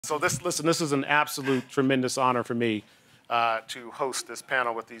So listen, this is an absolute tremendous honor for me to host this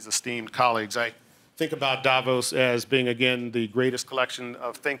panel with these esteemed colleagues. I think about Davos as being, again, the greatest collection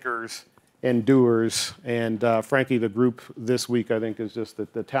of thinkers and doers. And frankly, the group this week, I think, is just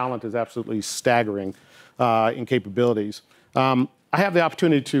that the talent is absolutely staggering in capabilities. I have the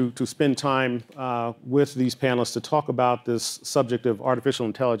opportunity to spend time with these panelists to talk about this subject of artificial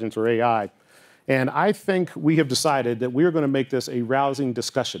intelligence, or AI. And I think we have decided that we are going to make this a rousing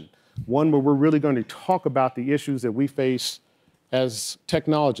discussion, one where we're really going to talk about the issues that we face as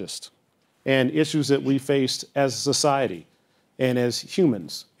technologists and issues that we face as a society and as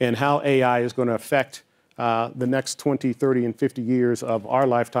humans, and how AI is going to affect the next 20, 30, and 50 years of our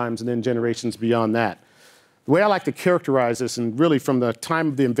lifetimes and then generations beyond that. The way I like to characterize this, and really from the time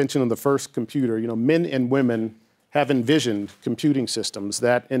of the invention of the first computer, men and women have envisioned computing systems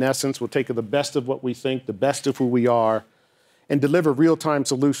that, in essence, will take the best of what we think, the best of who we are, and deliver real-time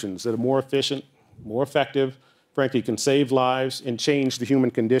solutions that are more efficient, more effective, frankly, can save lives and change the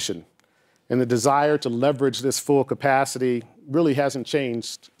human condition. And the desire to leverage this full capacity really hasn't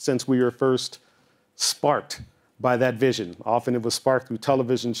changed since we were first sparked by that vision. Often it was sparked through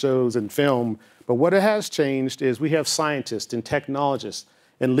television shows and film, but what it has changed is we have scientists and technologists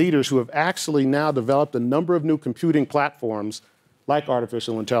and leaders who have actually now developed a number of new computing platforms, like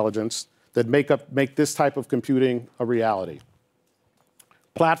artificial intelligence, that make this type of computing a reality.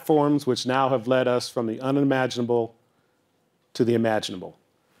 Platforms which now have led us from the unimaginable to the imaginable.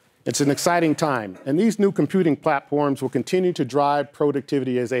 It's an exciting time, and these new computing platforms will continue to drive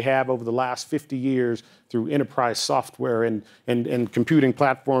productivity as they have over the last 50 years through enterprise software and computing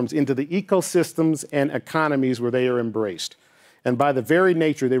platforms into the ecosystems and economies where they are embraced. And by the very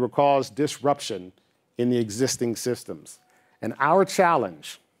nature, they will cause disruption in the existing systems. And our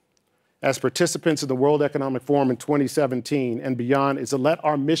challenge as participants in the World Economic Forum in 2017 and beyond is to let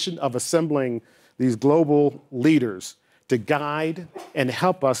our mission of assembling these global leaders to guide and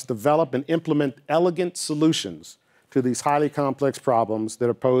help us develop and implement elegant solutions to these highly complex problems that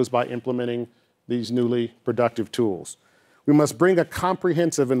are posed by implementing these newly productive tools. We must bring a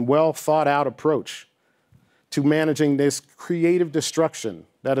comprehensive and well thought out approach to managing this creative destruction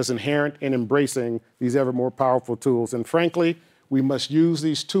that is inherent in embracing these ever more powerful tools. And frankly, we must use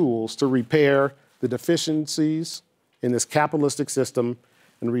these tools to repair the deficiencies in this capitalistic system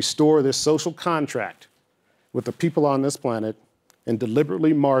and restore this social contract with the people on this planet and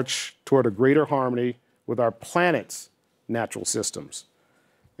deliberately march toward a greater harmony with our planet's natural systems.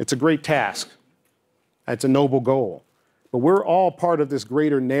 It's a great task. It's a noble goal. But we're all part of this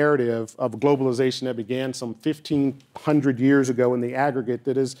greater narrative of globalization that began some 1,500 years ago in the aggregate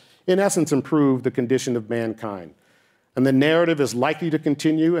that has, in essence, improved the condition of mankind. And the narrative is likely to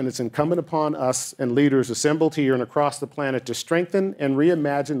continue, and it's incumbent upon us and leaders assembled here and across the planet to strengthen and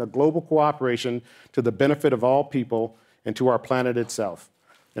reimagine the global cooperation to the benefit of all people and to our planet itself.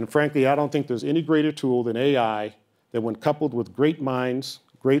 And frankly, I don't think there's any greater tool than AI that, when coupled with great minds,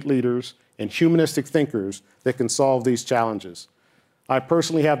 great leaders, and humanistic thinkers, that can solve these challenges. I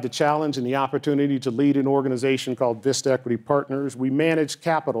personally have the challenge and the opportunity to lead an organization called Vista Equity Partners. We manage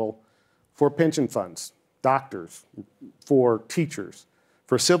capital for pension funds, doctors, for teachers,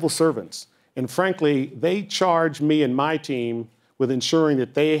 for civil servants. And frankly, they charge me and my team with ensuring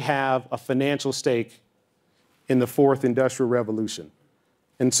that they have a financial stake in the fourth industrial revolution.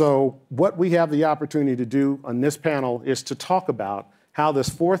 And so what we have the opportunity to do on this panel is to talk about how this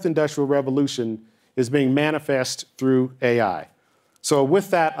fourth industrial revolution is being manifest through AI. So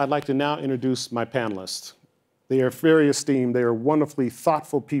with that, I'd like to now introduce my panelists. They are very esteemed, they are wonderfully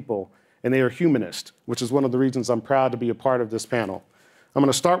thoughtful people, and they are humanist, which is one of the reasons I'm proud to be a part of this panel. I'm going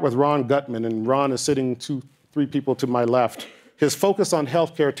to start with Ron Gutman, and Ron is sitting three people to my left. His focus on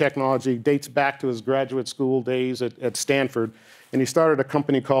healthcare technology dates back to his graduate school days at Stanford, and he started a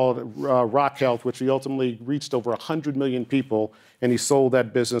company called Rock Health, which he ultimately reached over 100 million people, and he sold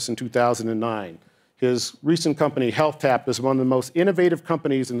that business in 2009. His recent company, HealthTap, is one of the most innovative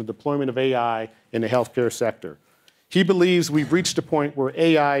companies in the deployment of AI in the healthcare sector. He believes we've reached a point where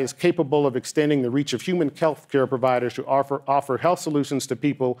AI is capable of extending the reach of human healthcare providers to offer health solutions to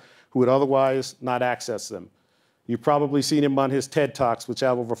people who would otherwise not access them. You've probably seen him on his TED Talks, which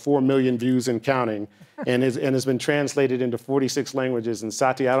have over 4 million views and counting, and has been translated into 46 languages. And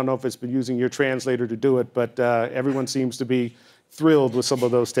Satya, I don't know if it's been using your translator to do it, but everyone seems to be thrilled with some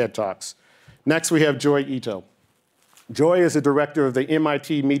of those TED Talks. Next, we have Joy Ito. Joy is the director of the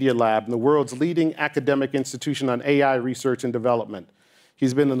MIT Media Lab, the world's leading academic institution on AI research and development.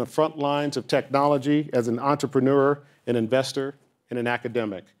 He's been on the front lines of technology as an entrepreneur, an investor, and an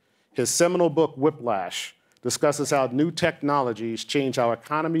academic. His seminal book, Whiplash, discusses how new technologies change how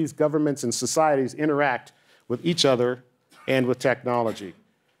economies, governments, and societies interact with each other and with technology.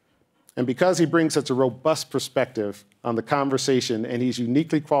 And because he brings such a robust perspective on the conversation, and he's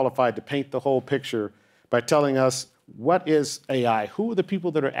uniquely qualified to paint the whole picture by telling us what is AI, who are the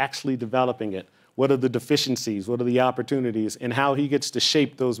people that are actually developing it, what are the deficiencies, what are the opportunities, and how he gets to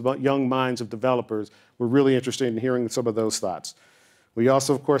shape those young minds of developers, we're really interested in hearing some of those thoughts. We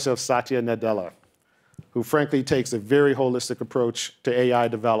also, of course, have Satya Nadella, who frankly takes a very holistic approach to AI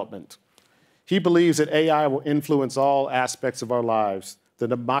development. He believes that AI will influence all aspects of our lives, the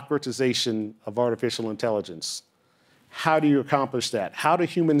democratization of artificial intelligence. How do you accomplish that? How do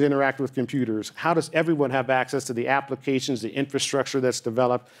humans interact with computers? How does everyone have access to the applications, the infrastructure that's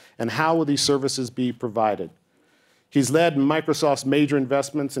developed, and how will these services be provided? He's led Microsoft's major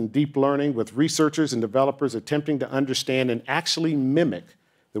investments in deep learning with researchers and developers attempting to understand and actually mimic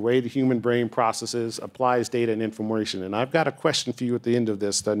the way the human brain processes, applies data and information. And I've got a question for you at the end of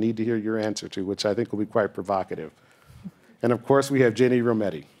this that I need to hear your answer to, which I think will be quite provocative. And of course, we have Ginni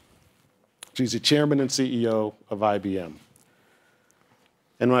Rometty. She's the chairman and CEO of IBM.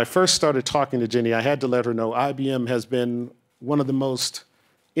 And when I first started talking to Ginni, I had to let her know IBM has been one of the most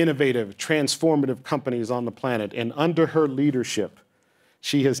innovative, transformative companies on the planet. And under her leadership,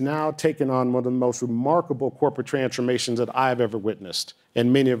 she has now taken on one of the most remarkable corporate transformations that I've ever witnessed,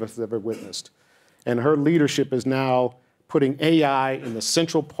 and many of us have ever witnessed. And her leadership is now putting AI in the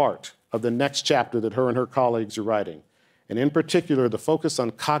central part of the next chapter that her and her colleagues are writing. And in particular, the focus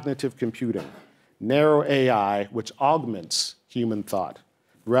on cognitive computing, narrow AI, which augments human thought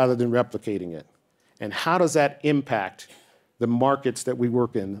rather than replicating it. And how does that impact the markets that we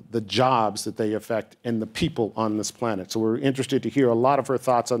work in, the jobs that they affect, and the people on this planet? So we're interested to hear a lot of her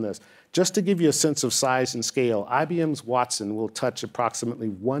thoughts on this. Just to give you a sense of size and scale, IBM's Watson will touch approximately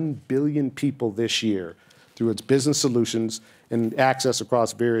 1 billion people this year through its business solutions and access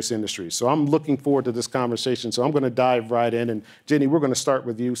across various industries. So I'm looking forward to this conversation. So I'm going to dive right in. And Ginni, we're going to start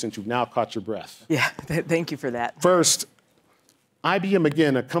with you since you've now caught your breath. Yeah, thank you for that. First, IBM,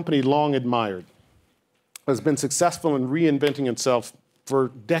 again, a company long admired, has been successful in reinventing itself for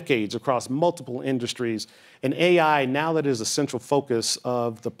decades across multiple industries. And AI, now that is a central focus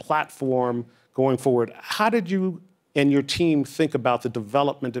of the platform going forward, how did you and your team think about the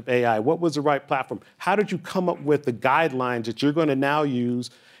development of AI? What was the right platform? How did you come up with the guidelines that you're going to now use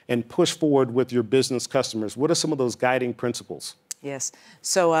and push forward with your business customers? What are some of those guiding principles? Yes.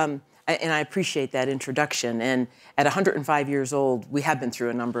 So, and I appreciate that introduction. And at 105 years old, we have been through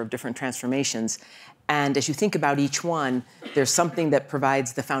a number of different transformations. And as you think about each one, there's something that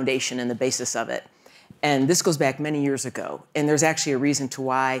provides the foundation and the basis of it. And this goes back many years ago. And there's actually a reason to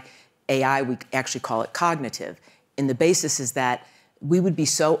why AI, we actually call it cognitive. And the basis is that we would be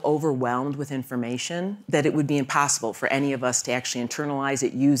so overwhelmed with information that it would be impossible for any of us to actually internalize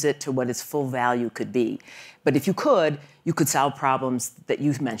it, use it to what its full value could be. But if you could solve problems that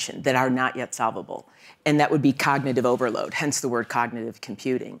you've mentioned that are not yet solvable. And that would be cognitive overload, hence the word cognitive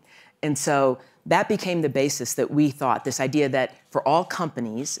computing. And so that became the basis that we thought, this idea that for all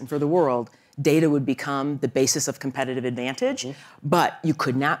companies and for the world, data would become the basis of competitive advantage, but you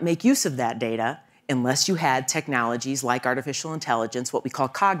could not make use of that data unless you had technologies like artificial intelligence, what we call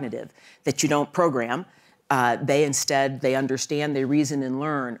cognitive, that you don't program. They understand, they reason and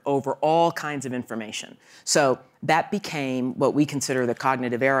learn over all kinds of information. So that became what we consider the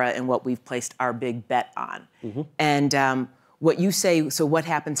cognitive era and what we've placed our big bet on. And what you say, so what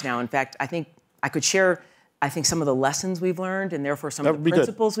happens now? In fact, I think I could share, some of the lessons we've learned and therefore some of the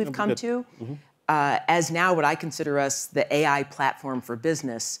principles we've come to. As now what I consider us the AI platform for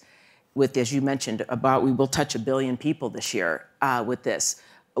business with, as you mentioned, we will touch 1 billion people this year with this.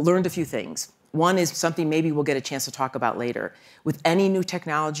 Learned a few things. One is something maybe we'll get a chance to talk about later. With any new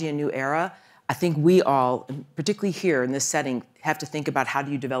technology and new era, I think we all, particularly here in this setting, have to think about how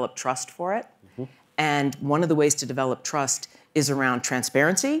do you develop trust for it. And one of the ways to develop trust is around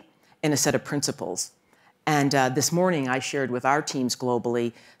transparency and a set of principles. And this morning I shared with our teams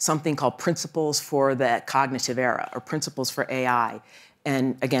globally something called Principles for the Cognitive Era, or Principles for AI.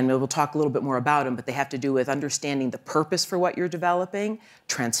 And again, we'll talk a little bit more about them, but they have to do with understanding the purpose for what you're developing,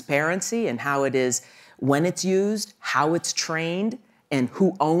 transparency and how it is, when it's used, how it's trained, and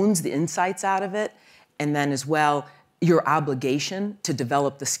who owns the insights out of it, and then as well, your obligation to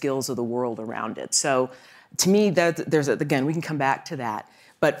develop the skills of the world around it. So to me, again, we can come back to that.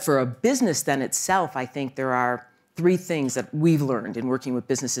 But for a business then itself, I think there are 3 things that we've learned in working with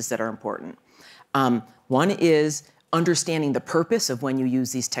businesses that are important. One is understanding the purpose of when you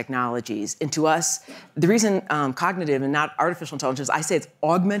use these technologies. And to us, the reason cognitive and not artificial intelligence, I say it's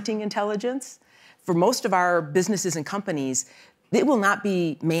augmenting intelligence. for most of our businesses and companies, it will not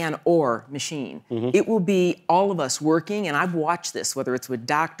be man or machine. It will be all of us working, and I've watched this, whether it's with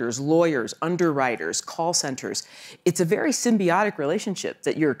doctors, lawyers, underwriters, call centers. It's a very symbiotic relationship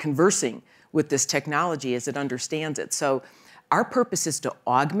that you're conversing with this technology as it understands it. So our purpose is to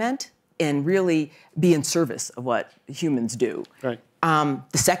augment and really be in service of what humans do. Right.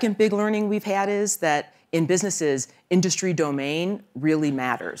 The second big learning we've had is that in businesses, industry domain really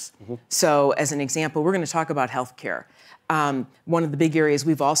matters. So as an example, we're going to talk about healthcare. One of the big areas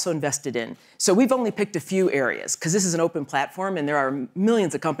we've also invested in. So we've only picked a few areas because this is an open platform and there are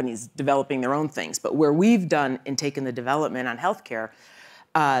millions of companies developing their own things. But where we've done and taken the development on healthcare,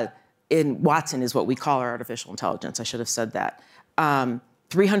 in Watson is what we call our artificial intelligence. I should have said that.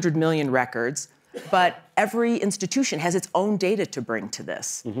 300 million records, but every institution has its own data to bring to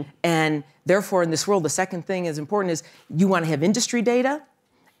this. And therefore, in this world, the second thing is important is you want to have industry data,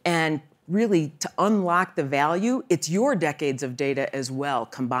 and really to unlock the value, it's your decades of data as well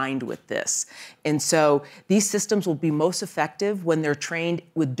combined with this. And so these systems will be most effective when they're trained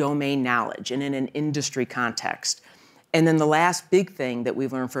with domain knowledge and in an industry context. And then the last big thing that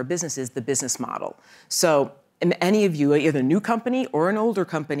we've learned for a business is the business model. So any of you, either a new company or an older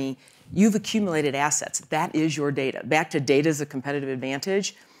company, you've accumulated assets. That is your data. Back to data as a competitive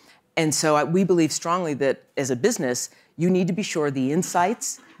advantage. And so we believe strongly that as a business, you need to be sure the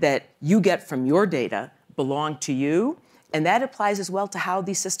insights that you get from your data belong to you. And that applies as well to how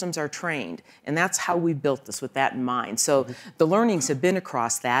these systems are trained. And that's how we built this with that in mind. So the learnings have been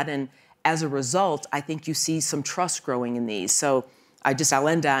across that. And as a result, I think you see some trust growing in these. So I'll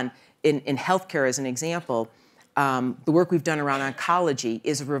end on, in healthcare as an example, the work we've done around oncology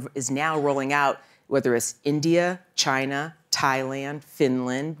is now rolling out, whether it's India, China, Thailand,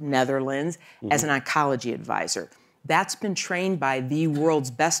 Finland, Netherlands, as an oncology advisor. That's been trained by the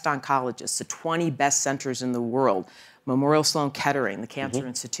world's best oncologists, the 20 best centers in the world, Memorial Sloan Kettering, the Cancer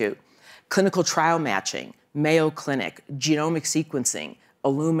Institute, clinical trial matching, Mayo Clinic, genomic sequencing,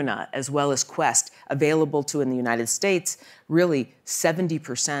 Illumina, as well as Quest, available to, in the United States, really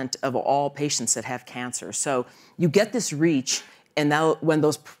 70% of all patients that have cancer. So you get this reach, and now when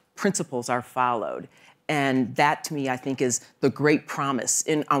those principles are followed. And that, to me, I think is the great promise.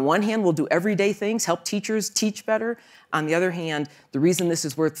 And on one hand, we'll do everyday things, help teachers teach better. On the other hand, the reason this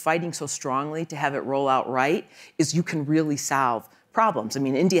is worth fighting so strongly to have it roll out right is you can really solve problems. I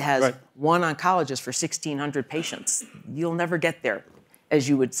mean, India has one oncologist for 1,600 patients. You'll never get there, as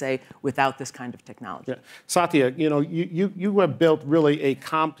you would say, without this kind of technology. Satya, you have built really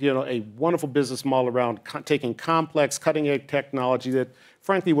a wonderful business model around taking complex, cutting-edge technology that,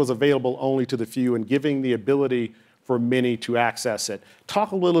 frankly, was available only to the few and giving the ability for many to access it.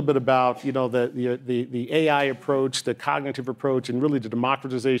 Talk a little bit about, the AI approach, the cognitive approach, and really the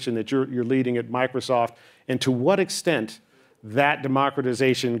democratization that you're leading at Microsoft, and to what extent that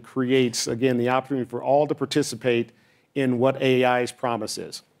democratization creates, again, the opportunity for all to participate in what AI's promise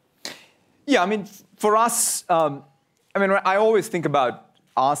is. Yeah, I mean, for us, I always think about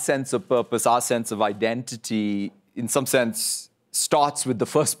our sense of purpose, our sense of identity, in some sense, starts with the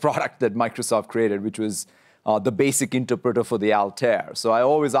first product that Microsoft created, which was the basic interpreter for the Altair. So I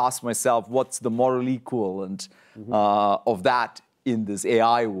always ask myself, what's the moral equivalent of that in this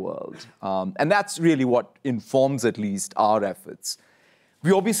AI world? And that's really what informs, at least, our efforts.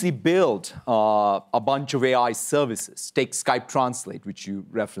 We obviously build a bunch of AI services. Take Skype Translate, which you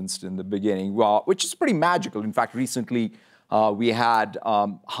referenced in the beginning, which is pretty magical. In fact, recently we had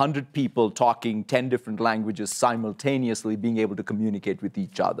 100 people talking 10 different languages simultaneously, being able to communicate with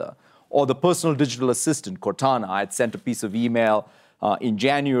each other. Or the personal digital assistant, Cortana. I had sent a piece of email in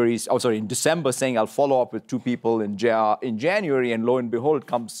December, saying I'll follow up with 2 people in January, and lo and behold,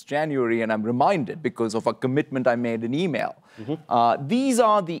 comes January, and I'm reminded because of a commitment I made in email. These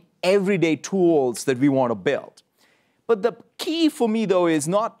are the everyday tools that we want to build. But the key for me, though, is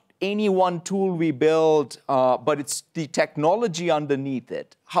not any one tool we build, but it's the technology underneath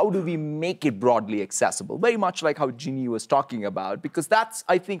it. How do we make it broadly accessible? Very much like how Ginni was talking about, because that's,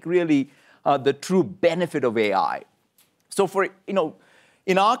 I think, really the true benefit of AI. So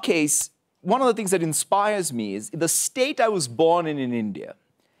in our case, one of the things that inspires me is the state I was born in India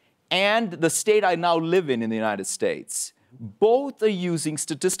and the state I now live in the United States, both are using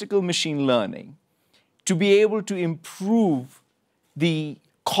statistical machine learning to be able to improve the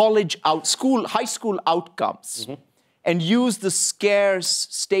high school outcomes and use the scarce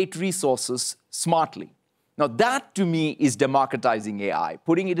state resources smartly. Now, that to me is democratizing AI,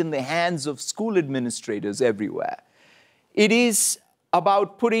 putting it in the hands of school administrators everywhere. It is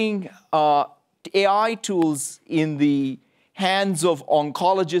about putting AI tools in the hands of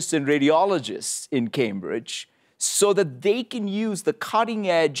oncologists and radiologists in Cambridge so that they can use the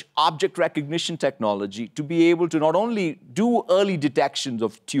cutting-edge object recognition technology to be able to not only do early detections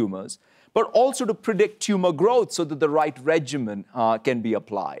of tumors, but also to predict tumor growth so that the right regimen can be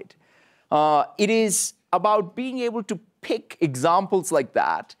applied. It is about being able to pick examples like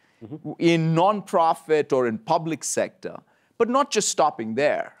that in nonprofit or in public sector, but not just stopping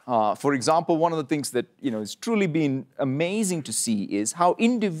there. For example, one of the things that has truly been amazing to see is how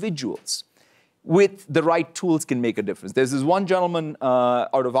individuals with the right tools can make a difference. There's this one gentleman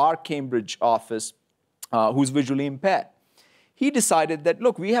out of our Cambridge office who's visually impaired. He decided that,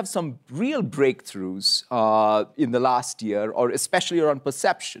 look, we have some real breakthroughs in the last year, or especially around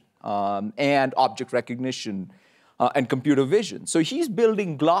perception and object recognition and computer vision. So he's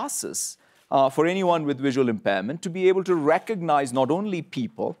building glasses for anyone with visual impairment to be able to recognize not only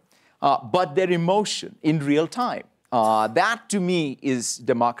people, but their emotion in real time. That, to me, is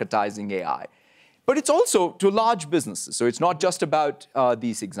democratizing AI. But it's also to large businesses. So it's not just about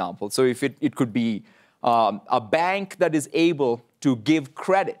these examples. So if it could be a bank that is able to give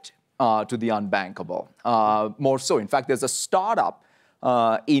credit to the unbankable, more so. In fact, there's a startup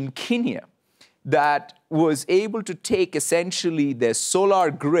in Kenya that was able to take essentially their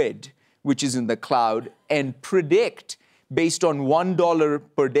solar grid, which is in the cloud, and predict, based on $1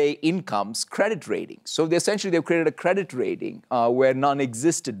 per day incomes, credit ratings. So they've created a credit rating where none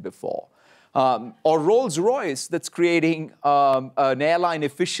existed before. Or Rolls-Royce that's creating an airline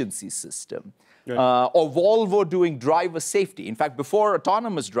efficiency system. Right. Or Volvo doing driver safety. In fact, before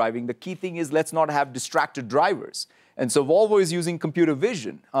autonomous driving, the key thing is let's not have distracted drivers. And so Volvo is using computer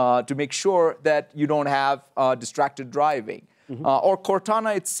vision to make sure that you don't have distracted driving. Or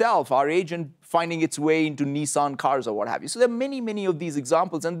Cortana itself, our agent finding its way into Nissan cars or what have you. So there are many, many of these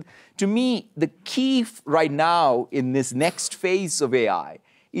examples. And to me, the key right now in this next phase of AI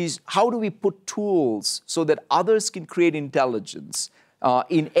is how do we put tools so that others can create intelligence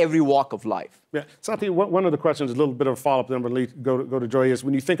in every walk of life. Yeah, Satya, one of the questions, a little bit of a follow-up, then we'll go to Joy, is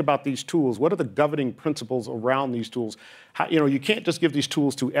when you think about these tools, what are the governing principles around these tools? How, you can't just give these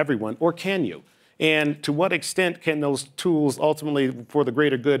tools to everyone, or can you? And to what extent can those tools ultimately, for the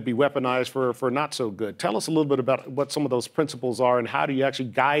greater good, be weaponized for not so good? Tell us a little bit about what some of those principles are, and how do you actually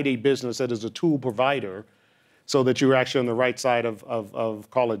guide a business that is a tool provider so that you're actually on the right side of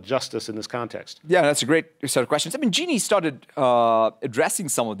call it, justice in this context? Yeah, that's a great set of questions. I mean, Ginni started addressing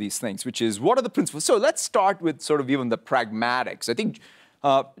some of these things, which is, what are the principles? So let's start with sort of even the pragmatics. I think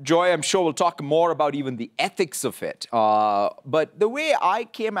Joy, I'm sure, will talk more about even the ethics of it. But the way I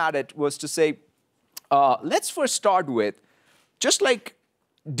came at it was to say, let's first start with, just like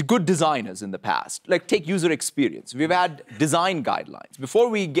good designers in the past, like take user experience. We've had design guidelines. Before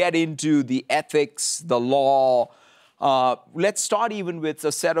we get into the ethics, the law, let's start even with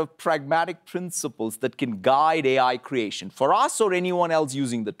a set of pragmatic principles that can guide AI creation for us or anyone else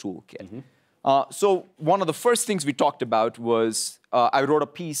using the toolkit. So one of the first things we talked about was, I wrote a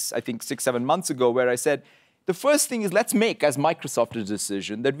piece, I think 6-7 months ago, where I said, the first thing is let's make, as Microsoft, a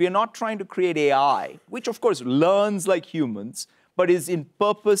decision that we are not trying to create AI, which of course learns like humans, but its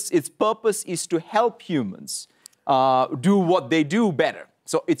purpose is to help humans do what they do better.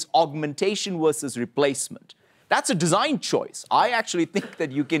 So it's augmentation versus replacement. That's a design choice. I actually think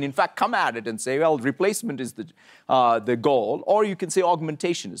that you can, in fact, come at it and say, well, replacement is the goal, or you can say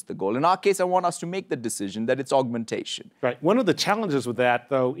augmentation is the goal. In our case, I want us to make the decision that it's augmentation. Right. One of the challenges with that,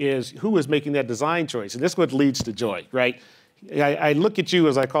 though, is who is making that design choice? And this is what leads to Joy, right? I look at you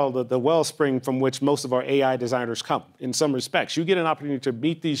as I call the wellspring from which most of our AI designers come, in some respects. You get an opportunity to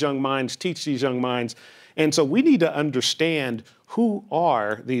meet these young minds, teach these young minds. And so we need to understand who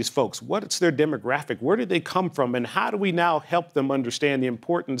are these folks? What's their demographic? Where did they come from? And how do we now help them understand the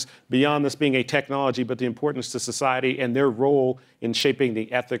importance, beyond this being a technology, but the importance to society and their role in shaping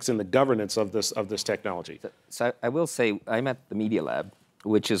the ethics and the governance of this technology? So I will say I'm at the Media Lab,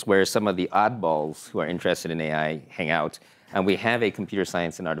 which is where some of the oddballs who are interested in AI hang out. And we have a computer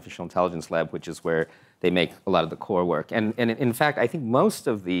science and artificial intelligence lab, which is where they make a lot of the core work. And in fact, I think most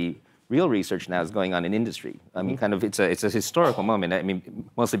of the real research now is going on in industry. I mean, kind of, it's a historical moment. I mean,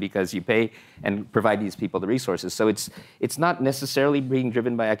 mostly because you pay and provide these people the resources. So it's not necessarily being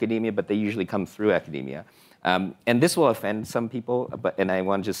driven by academia, but they usually come through academia. And this will offend some people, and I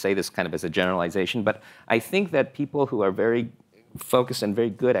want to just say this kind of as a generalization, but I think that people who are very focused and very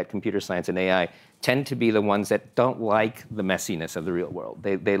good at computer science and AI tend to be the ones that don't like the messiness of the real world.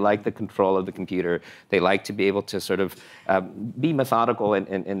 They like the control of the computer. They like to be able to sort of be methodical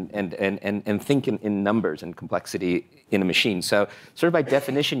and think in numbers and complexity in a machine. So sort of by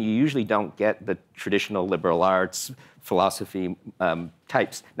definition, you usually don't get the traditional liberal arts, philosophy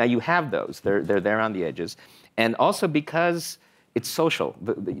types. Now you have those, they're there on the edges. And also because it's social.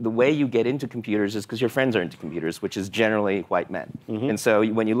 The way you get into computers is because your friends are into computers, which is generally white men. And so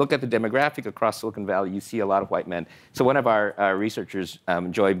when you look at the demographic across Silicon Valley, you see a lot of white men. So one of our researchers,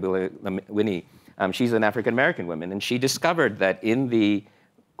 Ginni, she's an African-American woman, and she discovered that in the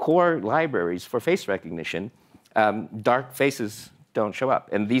core libraries for face recognition, dark faces don't show up.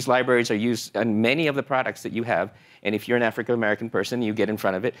 And these libraries are used on many of the products that you have. And if you're an African-American person, you get in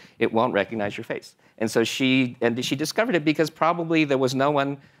front of it, it won't recognize your face. And so she discovered it because probably there was no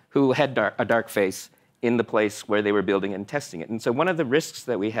one who had a dark face in the place where they were building and testing it. And so one of the risks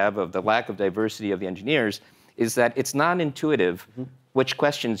that we have of the lack of diversity of the engineers is that it's non-intuitive which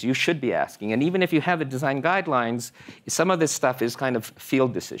questions you should be asking. And even if you have the design guidelines, some of this stuff is kind of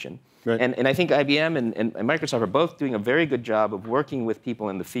field decision. Right. And I think IBM and Microsoft are both doing a very good job of working with people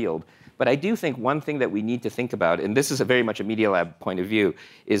in the field. But I do think one thing that we need to think about, and this is very much a Media Lab point of view,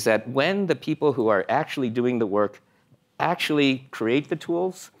 is that when the people who are actually doing the work actually create the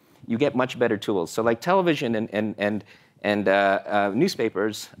tools, you get much better tools. So like television and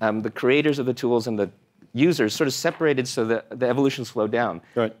newspapers, the creators of the tools and the users sort of separated so that the evolution slowed down.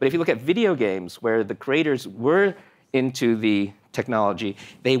 Right. But if you look at video games, where the creators were into the technology,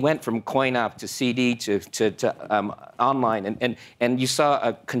 they went from coin-op to CD to online, and you saw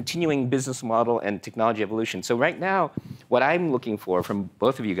a continuing business model and technology evolution. So right now, what I'm looking for from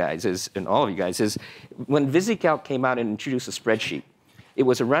both of you guys is, and all of you guys, is when VisiCalc came out and introduced a spreadsheet, it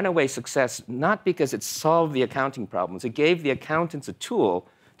was a runaway success, not because it solved the accounting problems. It gave the accountants a tool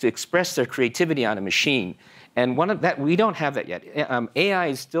to express their creativity on a machine. And one of that, we don't have that yet. AI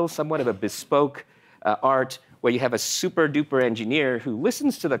is still somewhat of a bespoke art where you have a super duper engineer who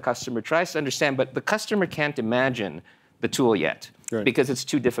listens to the customer, tries to understand, but the customer can't imagine the tool yet. Right. Because it's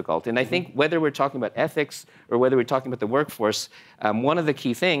too difficult. And I think whether we're talking about ethics or whether we're talking about the workforce, one of the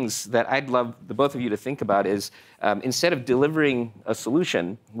key things that I'd love the both of you to think about is instead of delivering a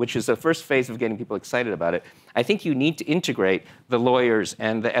solution, which is the first phase of getting people excited about it, I think you need to integrate the lawyers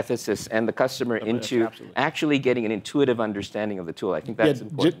and the ethicists and the customer into actually getting an intuitive understanding of the tool. I think that's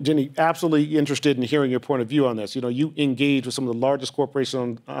important. Ginni, absolutely interested in hearing your point of view on this. You know, you engage with some of the largest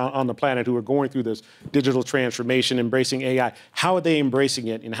corporations on the planet who are going through this digital transformation, embracing AI. How are they embracing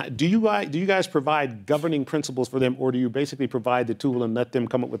it? And how, do you guys provide governing principles for them, or do you basically provide the tool and let them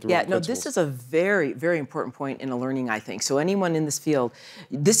come up with the right principles? This is a very, very important point in a learning, I think. So anyone in this field,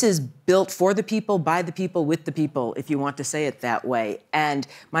 this is built for the people, by the people, with the people, if you want to say it that way. And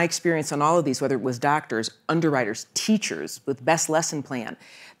my experience on all of these, whether it was doctors, underwriters, teachers with best lesson plan,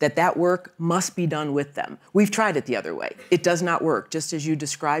 that work must be done with them. We've tried it the other way. It does not work, just as you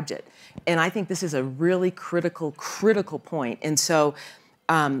described it. And I think this is a really critical point. And so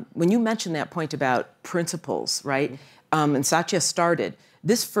when you mentioned that point about principles, right, and Satya started,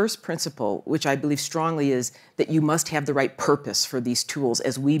 this first principle, which I believe strongly, is that you must have the right purpose for these tools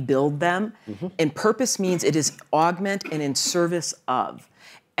as we build them. And purpose means it is augment and in service of.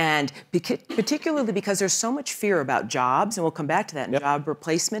 And particularly because there's so much fear about jobs, and we'll come back to that, job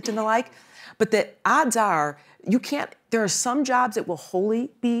replacement and the like, but the odds are there are some jobs that will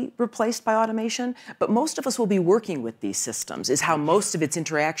wholly be replaced by automation, but most of us will be working with these systems, is how most of its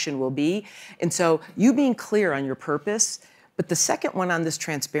interaction will be. And so you being clear on your purpose. But the second one on this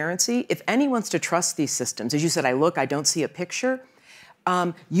transparency, if anyone's to trust these systems, as you said, I don't see a picture,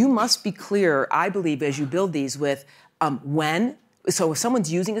 you must be clear, I believe, as you build these with when. So if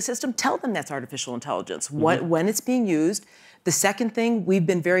someone's using a system, tell them that's artificial intelligence, when it's being used. The second thing we've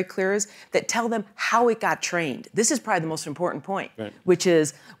been very clear is that tell them how it got trained. This is probably the most important point, which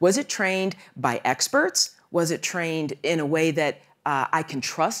is, was it trained by experts? Was it trained in a way that I can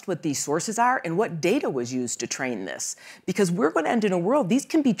trust what these sources are, and what data was used to train this? Because we're going to end in a world, these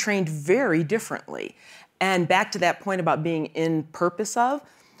can be trained very differently. And back to that point about being in purpose of,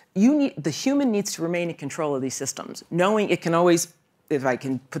 the human needs to remain in control of these systems, knowing it can always, if I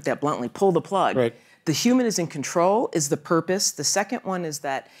can put that bluntly, pull the plug. Right. The human is in control, is the purpose. The second one is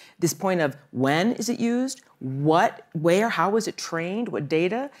that this point of when is it used, what, where, how was it trained, what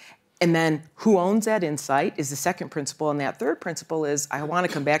data, and then who owns that insight is the second principle. And that third principle is, I want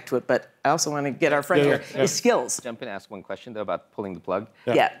to come back to it, but I also want to get our friend here, is skills. Jump in and ask one question, though, about pulling the plug.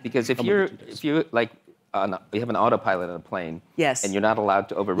 Yeah. Because if you like, you have an autopilot on a plane, and you're not allowed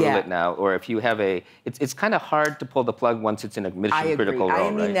to overrule it now, or if you have it's kind of hard to pull the plug once it's in a mission-critical role, I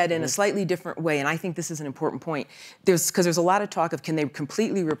mean that in a slightly different way, and I think this is an important point. Because there's a lot of talk of, can they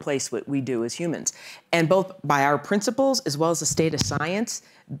completely replace what we do as humans? And both by our principles as well as the state of science,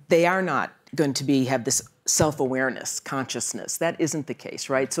 they are not going to have this self-awareness, consciousness. That isn't the case,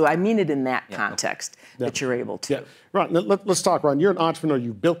 right? So I mean it in that context that you're able to. Yeah. Ron, let's talk, Ron. You're an entrepreneur.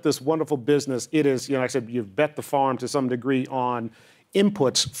 You've built this wonderful business. It is, like I said, you've bet the farm to some degree on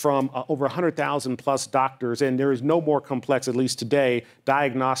inputs from over 100,000 plus doctors, and there is no more complex, at least today,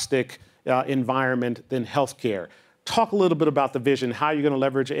 diagnostic environment than healthcare. Talk a little bit about the vision, how you're going to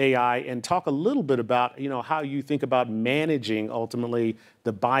leverage AI, and talk a little bit about, how you think about managing ultimately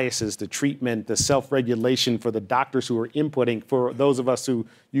the biases, the treatment, the self-regulation for the doctors who are inputting, for those of us who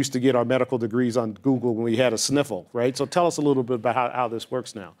used to get our medical degrees on Google when we had a sniffle, right? So tell us a little bit about how this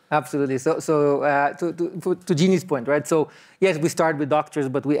works now. Absolutely. So to Ginni's point, right? So yes, we start with doctors,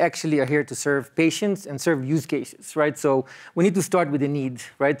 but we actually are here to serve patients and serve use cases, right? So we need to start with the need,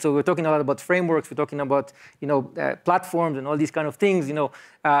 right? So we're talking a lot about frameworks. We're talking about, platforms and all these kind of things. In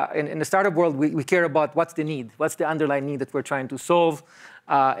the startup world, we care about what's the need, what's the underlying need that we're trying to solve.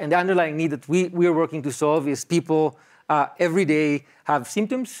 And the underlying need that we are working to solve is people every day have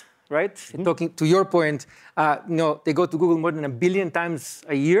symptoms, right? Mm-hmm. Talking to your point, they go to Google more than 1 billion times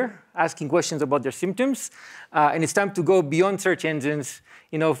a year asking questions about their symptoms. And it's time to go beyond search engines,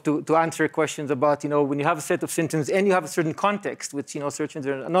 to answer questions about, when you have a set of symptoms and you have a certain context, which, search engines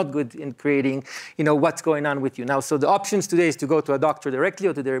are not good in creating, what's going on with you. Now, so the options today is to go to a doctor directly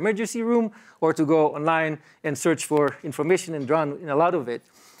or to their emergency room, or to go online and search for information and drown in a lot of it.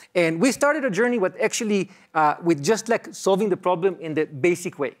 And we started a journey with just like solving the problem in the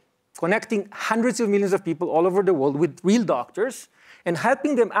basic way, connecting hundreds of millions of people all over the world with real doctors and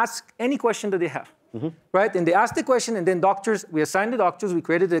helping them ask any question that they have. Mm-hmm. Right? And they ask the question, and then we assigned the doctors, we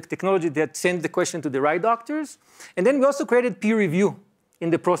created a technology that sends the question to the right doctors. And then we also created peer review in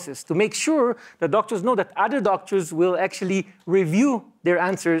the process to make sure that doctors know that other doctors will actually review their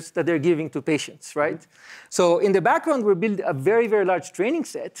answers that they're giving to patients, right? Mm-hmm. So in the background, we build a very, very large training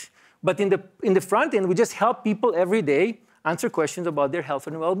set. But in the front end, we just help people every day answer questions about their health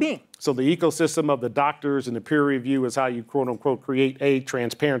and well-being. So the ecosystem of the doctors and the peer review is how you, quote unquote, create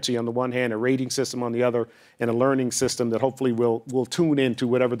transparency on the one hand, a rating system on the other, and a learning system that hopefully will tune into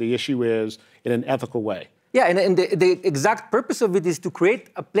whatever the issue is in an ethical way. Yeah, and the exact purpose of it is to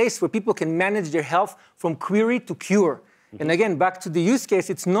create a place where people can manage their health from query to cure. Mm-hmm. And again, back to the use case,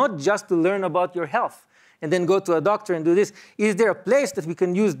 it's not just to learn about your health and then go to a doctor and do this. Is there a place that we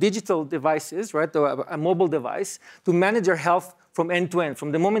can use digital devices, right, or a mobile device, to manage our health from end to end,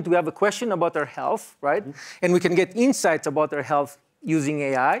 from the moment we have a question about our health, right, and we can get insights about our health using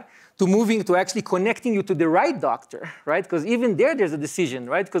AI, to moving to actually connecting you to the right doctor, right? Because even there's a decision,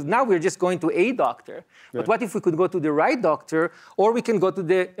 right? Because now we're just going to a doctor. But what if we could go to the right doctor, or we can go to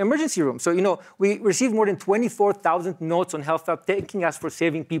the emergency room? So, we received more than 24,000 notes on HealthTap thanking us for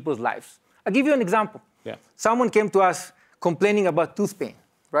saving people's lives. I'll give you an example. Yeah. Someone came to us complaining about tooth pain,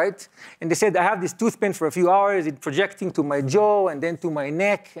 right? And they said, I have this tooth pain for a few hours, it's projecting to my jaw and then to my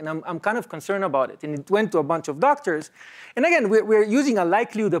neck, and I'm kind of concerned about it. And it went to a bunch of doctors. And again, we're using a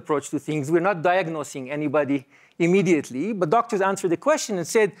likelihood approach to things. We're not diagnosing anybody immediately, but doctors answered the question and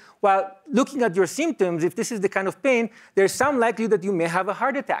said, well, looking at your symptoms, if this is the kind of pain, there's some likelihood that you may have a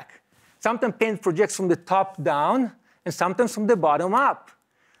heart attack. Sometimes pain projects from the top down and sometimes from the bottom up.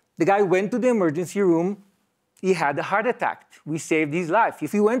 The guy went to the emergency room, he had a heart attack. We saved his life.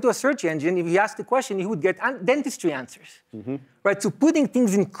 If he went to a search engine, if he asked the question, he would get dentistry answers. Mm-hmm. Right? So putting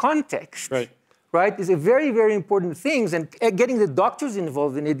things in context, right, is a very, very important thing. And getting the doctors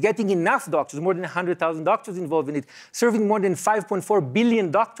involved in it, getting enough doctors, more than 100,000 doctors involved in it, serving more than 5.4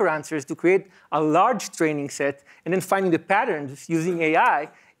 billion doctor answers to create a large training set, and then finding the patterns using AI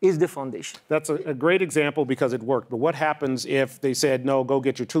is the foundation. That's a great example because it worked. But what happens if they said, no, go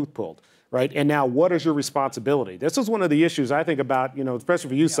get your tooth pulled, right? And now what is your responsibility? This is one of the issues I think about, especially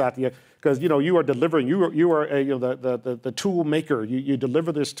for you, Satya, because, you are delivering, you are the tool maker. You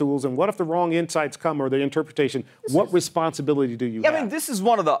deliver these tools, and what if the wrong insights come or the interpretation? What responsibility do you have? I mean, this is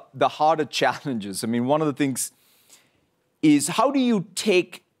one of the harder challenges. I mean, one of the things is how do you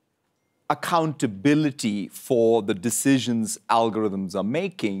take accountability for the decisions algorithms are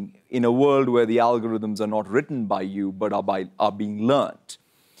making in a world where the algorithms are not written by you but are being learned.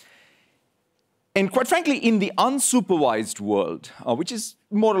 And quite frankly, in the unsupervised world, which is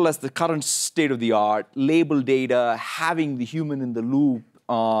more or less the current state of the art, label data, having the human in the loop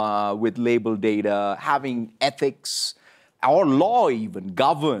with label data, having ethics, or law even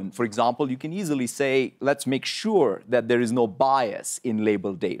govern. For example, you can easily say, let's make sure that there is no bias in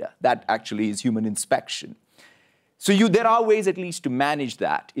label data. That actually is human inspection. So there are ways at least to manage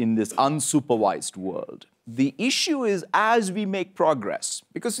that in this unsupervised world. The issue is as we make progress,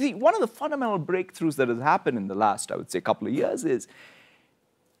 because see, one of the fundamental breakthroughs that has happened in the last, I would say, couple of years is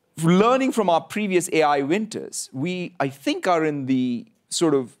learning from our previous AI winters, we, I think, are in the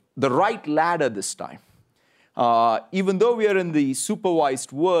sort of the right ladder this time. Even though we are in the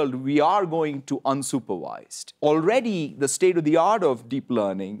supervised world, we are going to unsupervised. Already, the state of the art of deep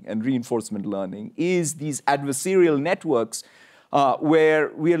learning and reinforcement learning is these adversarial networks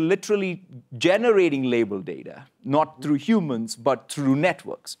where we are literally generating label data, not through humans, but through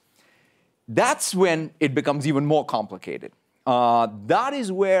networks. That's when it becomes even more complicated. That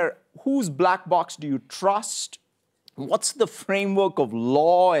is where, whose black box do you trust? What's the framework of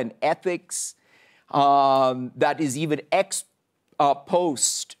law and ethics that is even ex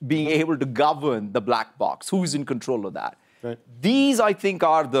post being able to govern the black box? Who's in control of that? Right. These, I think,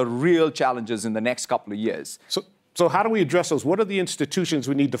 are the real challenges in the next couple of years. So how do we address those? What are the institutions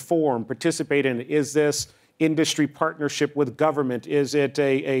we need to form, participate in? Is this industry partnership with government? Is it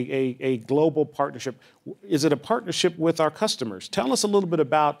a global partnership? Is it a partnership with our customers? Tell us a little bit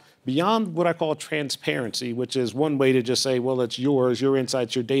about, beyond what I call transparency, which is one way to just say, well, it's yours, your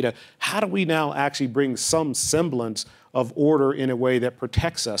insights, your data. How do we now actually bring some semblance of order in a way that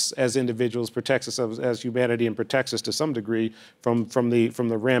protects us as individuals, protects us as humanity, and protects us to some degree from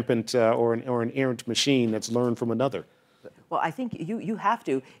the rampant or an errant machine that's learned from another? Well, I think you have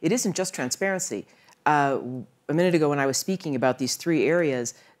to. It isn't just transparency. A minute ago when I was speaking about these three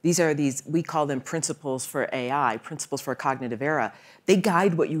areas, we call them principles for AI, principles for a cognitive era. They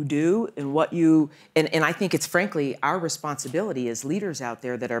guide what you do and what you, and I think it's frankly our responsibility as leaders out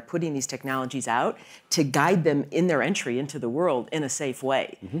there that are putting these technologies out to guide them in their entry into the world in a safe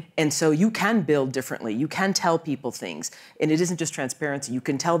way. Mm-hmm. And so you can build differently. You can tell people things. And it isn't just transparency. You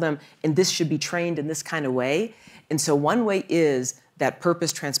can tell them, and this should be trained in this kind of way. And so one way is that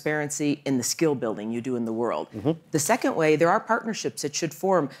purpose, transparency, and the skill building you do in the world. Mm-hmm. The second way, there are partnerships that should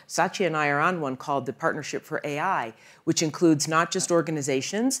form. Satya and I are on one called the Partnership for AI, which includes not just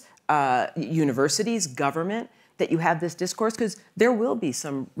organizations, universities, government, that you have this discourse, because there will be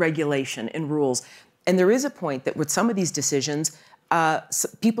some regulation and rules. And there is a point that with some of these decisions,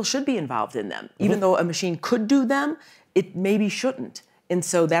 people should be involved in them. Mm-hmm. Even though a machine could do them, it maybe shouldn't. And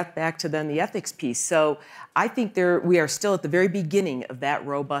so that back to then the ethics piece. So I think we are still at the very beginning of that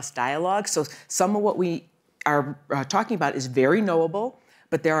robust dialogue. So some of what we are talking about is very knowable,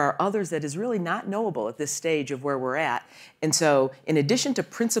 but there are others that is really not knowable at this stage of where we're at. And so in addition to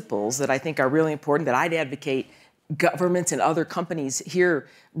principles that I think are really important, that I'd advocate governments and other companies here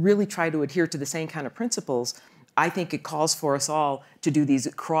really try to adhere to the same kind of principles, I think it calls for us all to do these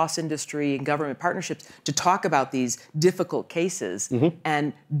cross-industry and government partnerships to talk about these difficult cases. Mm-hmm.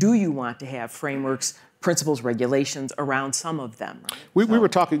 And do you want to have frameworks, principles, regulations around some of them? Right? We were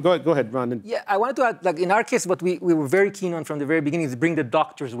talking, go ahead, Ron. Yeah, I wanted to add, like in our case, what we were very keen on from the very beginning is bring the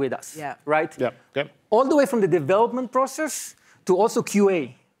doctors with us, right? Yeah. Yep. All the way from the development process to also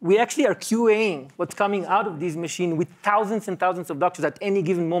QA. We actually are QAing what's coming out of these machines with thousands and thousands of doctors at any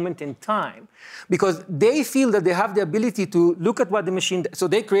given moment in time, because they feel that they have the ability to look at what the machine, so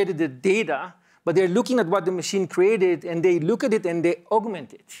they created the data, but they're looking at what the machine created, and they look at it and they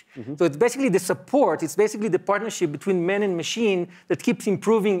augment it. Mm-hmm. So it's basically the support, it's basically the partnership between man and machine that keeps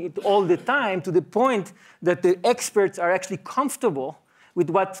improving it all the time to the point that the experts are actually comfortable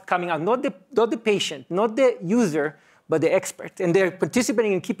with what's coming out, not the patient, not the user, but the expert. And they're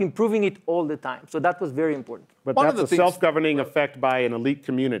participating and keep improving it all the time. So that was very important. But that's a self-governing effect by an elite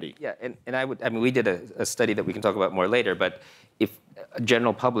community. Yeah, and we did a study that we can talk about more later, but if a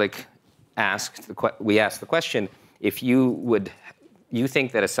general public we asked the question, if you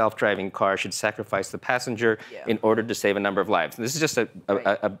think that a self-driving car should sacrifice the passenger in order to save a number of lives? And this is just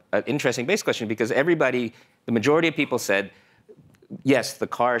an interesting base question, because the majority of people said, yes, the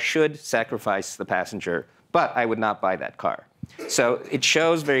car should sacrifice the passenger, but I would not buy that car. So it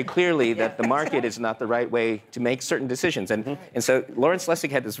shows very clearly that the market is not the right way to make certain decisions. And so Lawrence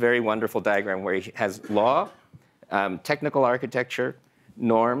Lessig had this very wonderful diagram where he has law, technical architecture,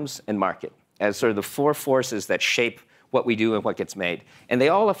 norms, and market as sort of the four forces that shape what we do and what gets made. And they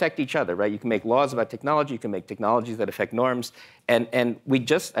all affect each other, right? You can make laws about technology, you can make technologies that affect norms. And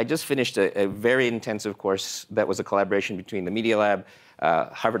I just finished a very intensive course that was a collaboration between the Media Lab,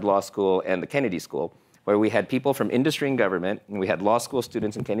 Harvard Law School, and the Kennedy School, where we had people from industry and government, and we had law school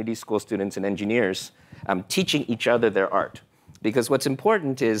students and Kennedy School students and engineers teaching each other their art. Because what's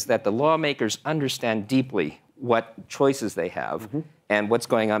important is that the lawmakers understand deeply what choices they have and what's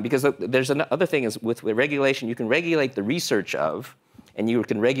going on. Because there's another thing is with regulation, you can regulate the research of, and you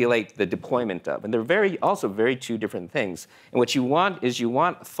can regulate the deployment of. And they're also very two different things. And what you want is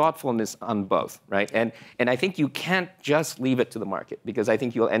thoughtfulness on both, right? And I think you can't just leave it to the market, because I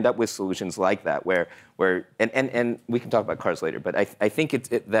think you'll end up with solutions like that where and we can talk about cars later, but I think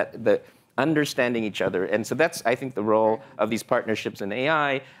that the understanding each other. And so that's, I think, the role of these partnerships in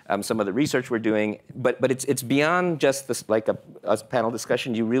AI, some of the research we're doing. But it's beyond just this, like a panel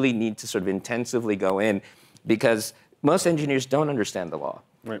discussion. You really need to sort of intensively go in, because most engineers don't understand the law.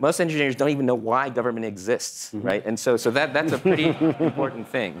 Right. Most engineers don't even know why government exists, right? And so that's a pretty important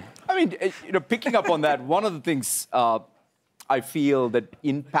thing. I mean, picking up on that, one of the things I feel that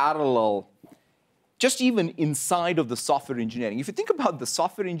in parallel, just even inside of the software engineering, if you think about the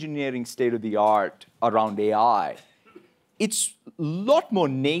software engineering state of the art around AI, it's a lot more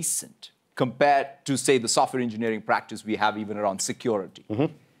nascent compared to, say, the software engineering practice we have even around security.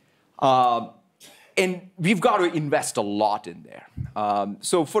 And we've got to invest a lot in there.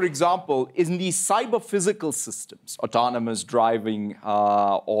 So, for example, in these cyber-physical systems, autonomous driving,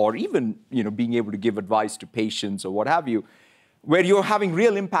 or even being able to give advice to patients or what have you, where you're having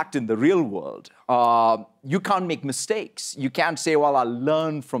real impact in the real world, you can't make mistakes. You can't say, well, I'll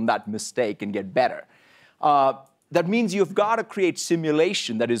learn from that mistake and get better. That means you've got to create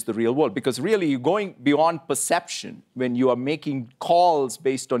simulation that is the real world, because really you're going beyond perception when you are making calls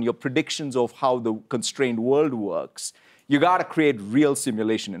based on your predictions of how the constrained world works. You got to create real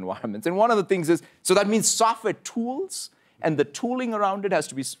simulation environments. And one of the things is, so that means software tools and the tooling around it has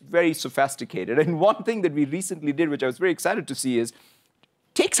to be very sophisticated. And one thing that we recently did, which I was very excited to see, is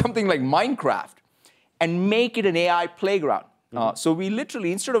take something like Minecraft and make it an AI playground. So we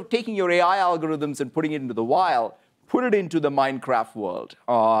literally, instead of taking your AI algorithms and putting it into the wild, put it into the Minecraft world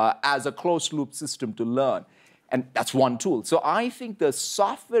as a closed-loop system to learn. And that's one tool. So I think the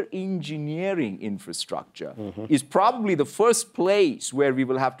software engineering infrastructure is probably the first place where we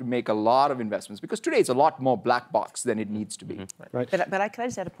will have to make a lot of investments, because today it's a lot more black box than it needs to be. Right. But can I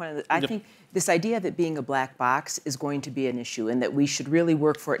just add a point on that? I think this idea of it being a black box is going to be an issue, and that we should really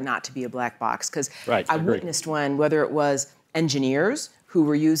work for it not to be a black box. Because I witnessed one, whether it was engineers who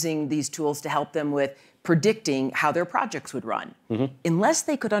were using these tools to help them with predicting how their projects would run. Unless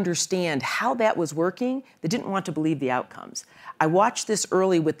they could understand how that was working, they didn't want to believe the outcomes. I watched this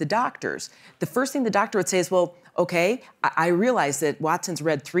early with the doctors. The first thing the doctor would say is, well, okay, I realize that Watson's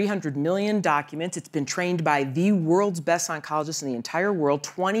read 300 million documents. It's been trained by the world's best oncologists in the entire world,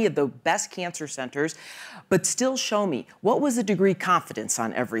 20 of the best cancer centers, but still show me, what was the degree confidence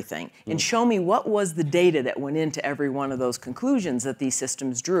on everything? And show me what was the data that went into every one of those conclusions that these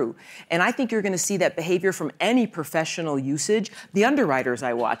systems drew. And I think you're going to see that behavior from any professional usage. The underwriters,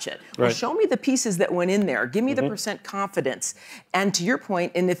 I watch it. Well, show me the pieces that went in there. Give me the percent confidence. And to your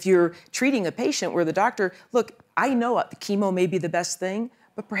point, and if you're treating a patient where the doctor, look, I know the chemo may be the best thing,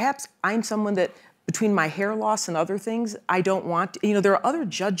 but perhaps I'm someone that, between my hair loss and other things, I don't want, there are other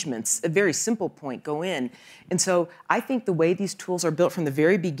judgments, a very simple point, go in. And so I think the way these tools are built from the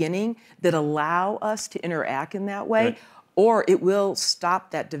very beginning that allow us to interact in that way, or it will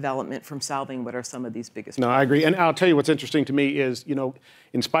stop that development from solving what are some of these biggest problems. No, I agree. And I'll tell you what's interesting to me is,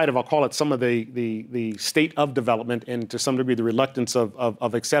 in spite of, I'll call it some of the state of development and to some degree the reluctance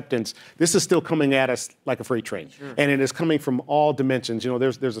of acceptance, this is still coming at us like a freight train. And it is coming from all dimensions.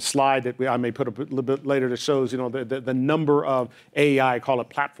 There's a slide that I may put up a little bit later that shows, the number of AI, call it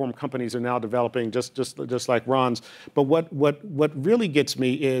platform companies, are now developing just like Ron's. But what really gets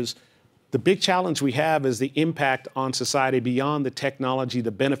me is, the big challenge we have is the impact on society beyond the technology,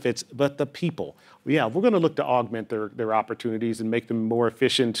 the benefits, but the people. Yeah, we're going to look to augment their opportunities and make them more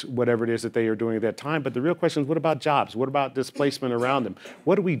efficient, whatever it is that they are doing at that time. But the real question is, what about jobs? What about displacement around them?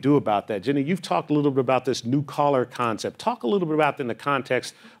 What do we do about that? Ginni, you've talked a little bit about this new collar concept. Talk a little bit about that in the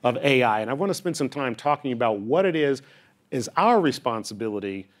context of AI. And I want to spend some time talking about what it is our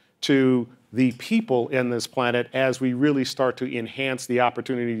responsibility to the people in this planet as we really start to enhance the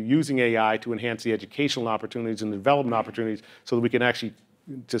opportunity using AI to enhance the educational opportunities and the development opportunities so that we can actually,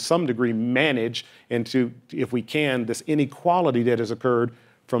 to some degree, manage and to, if we can, this inequality that has occurred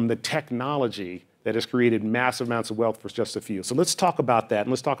from the technology that has created massive amounts of wealth for just a few. So let's talk about that, and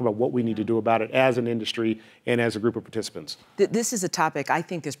let's talk about what we need to do about it as an industry and as a group of participants. This is a topic I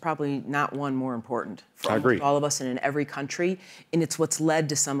think there's probably not one more important for all of us and in every country, and it's what's led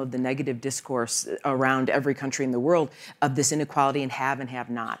to some of the negative discourse around every country in the world of this inequality and have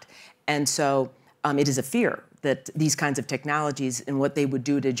not. And so it is a fear that these kinds of technologies and what they would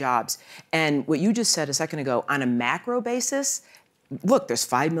do to jobs. And what you just said a second ago, on a macro basis, look, there's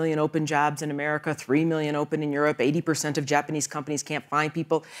 5 million open jobs in America, 3 million open in Europe, 80% of Japanese companies can't find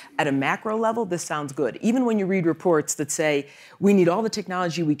people. At a macro level, this sounds good. Even when you read reports that say, we need all the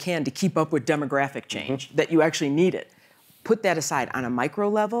technology we can to keep up with demographic change, that you actually need it. Put that aside. On a micro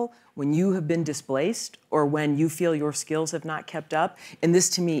level, when you have been displaced or when you feel your skills have not kept up, and this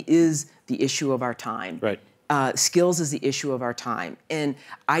to me is the issue of our time. Right. Skills is the issue of our time. And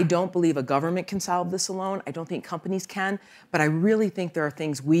I don't believe a government can solve this alone. I don't think companies can. But I really think there are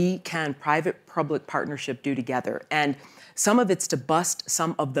things we can, private-public partnership, do together. And some of it's to bust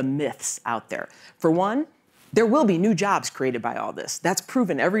some of the myths out there. For one, there will be new jobs created by all this. That's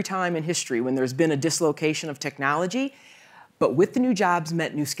proven every time in history when there's been a dislocation of technology. But with the new jobs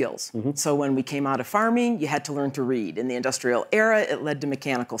meant new skills. So when we came out of farming, you had to learn to read. In the industrial era, it led to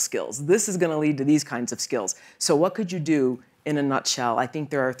mechanical skills. This is going to lead to these kinds of skills. So what could you do in a nutshell? I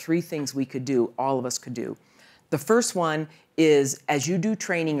think there are 3 things we could do, all of us could do. The first one is, as you do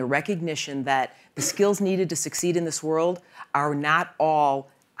training, a recognition that the skills needed to succeed in this world are not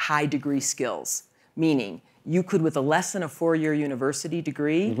all high-degree skills, meaning you could, with a less than a 4-year university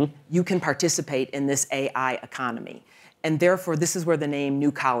degree, you can participate in this AI economy. And therefore, this is where the name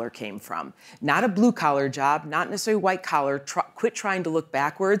New Collar came from. Not a blue-collar job, not necessarily white-collar. Quit trying to look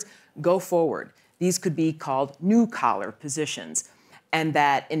backwards. Go forward. These could be called new-collar positions. And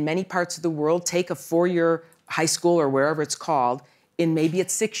that in many parts of the world, take a 4-year high school or wherever it's called, in maybe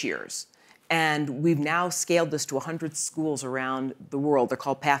it's 6 years. And we've now scaled this to 100 schools around the world. They're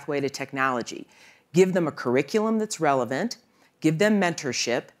called Pathway to Technology. Give them a curriculum that's relevant, give them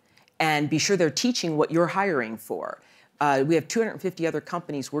mentorship, and be sure they're teaching what you're hiring for. We have 250 other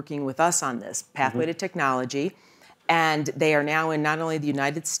companies working with us on this, Pathway to Technology, and they are now in not only the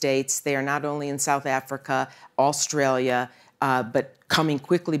United States, they are not only in South Africa, Australia, but coming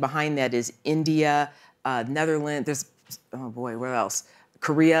quickly behind that is India, Netherlands, there's, oh boy, where else?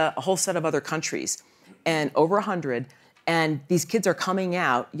 Korea, a whole set of other countries, and over 100. And these kids are coming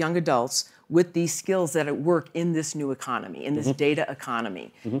out, young adults, with these skills that work in this new economy, in this data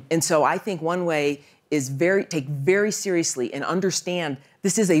economy. And so I think one way is take very seriously and understand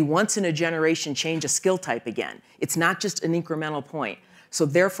this is a once-in-a-generation change of skill type again. It's not just an incremental point. So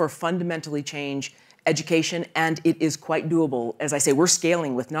therefore, fundamentally change education, and it is quite doable. As I say, we're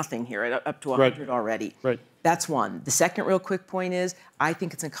scaling with nothing here, up to 100 already. Right. That's one. The second real quick point is, I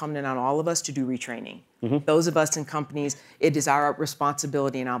think it's incumbent on all of us to do retraining. Those of us in companies, it is our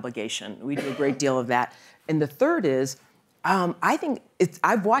responsibility and obligation. We do a great deal of that. And the third is, I think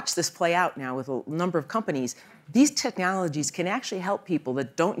I've watched this play out now with a number of companies. These technologies can actually help people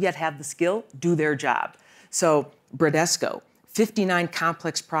that don't yet have the skill do their job. So Bradesco, 59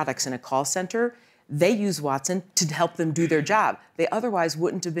 complex products in a call center, they use Watson to help them do their job. They otherwise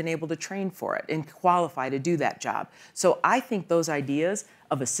wouldn't have been able to train for it and qualify to do that job. So I think those ideas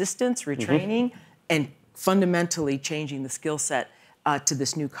of assistance, retraining, and fundamentally changing the skill set to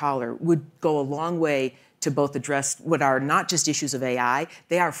this new collar would go a long way to both address what are not just issues of AI,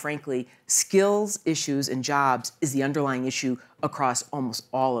 they are frankly skills issues, and jobs is the underlying issue across almost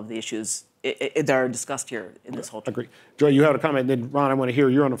all of the issues that are discussed here in this whole. Agree. Joy, you had a comment, and then Ron, I want to hear,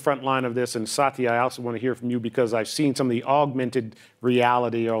 you're on the front line of this, and Satya, I also want to hear from you because I've seen some of the augmented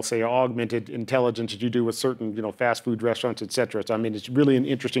reality, or I'll say augmented intelligence that you do with certain, fast food restaurants, et cetera. So I mean, it's really an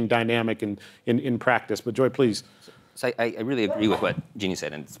interesting dynamic in practice. But Joy, please. So I really agree with what Ginni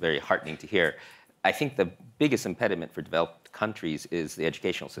said, and it's very heartening to hear. I think the biggest impediment for developed countries is the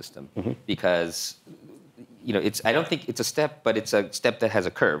educational system, because I don't think it's a step, but it's a step that has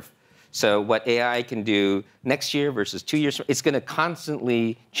a curve. So what AI can do next year versus 2 years, it's going to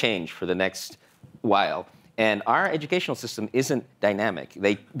constantly change for the next while. And our educational system isn't dynamic.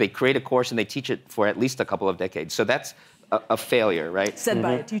 They create a course and they teach it for at least a couple of decades. So that's a failure, right? Said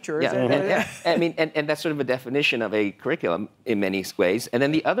by a teacher, is it? I mean, and that's sort of a definition of a curriculum in many ways. And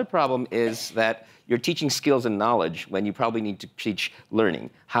then the other problem is that you're teaching skills and knowledge when you probably need to teach learning,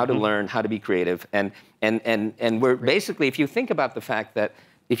 how to learn, how to be creative. And we're basically, if you think about the fact that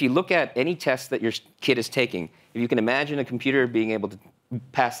if you look at any test that your kid is taking, if you can imagine a computer being able to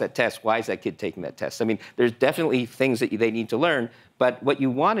pass that test, why is that kid taking that test? I mean, there's definitely things that they need to learn, but what you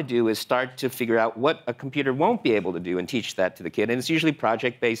want to do is start to figure out what a computer won't be able to do and teach that to the kid. And it's usually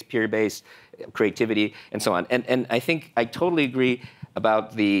project-based, peer-based, creativity, and so on. And I think I totally agree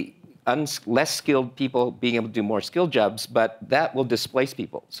about the less skilled people being able to do more skilled jobs, but that will displace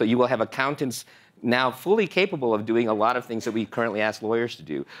people. So you will have accountants now fully capable of doing a lot of things that we currently ask lawyers to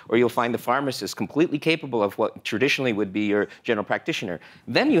do. Or you'll find the pharmacist completely capable of what traditionally would be your general practitioner.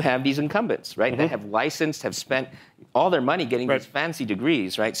 Then you have these incumbents, right? That have licensed, have spent all their money getting these fancy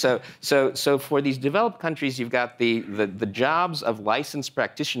degrees, right? So for these developed countries, you've got the jobs of licensed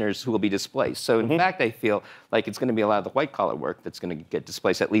practitioners who will be displaced. So in fact, I feel like it's going to be a lot of the white collar work that's going to get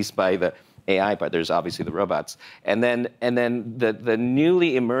displaced, at least by the AI, but there's obviously the robots. And then the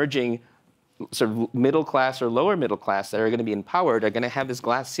newly emerging sort of middle class or lower middle class that are going to be empowered are going to have this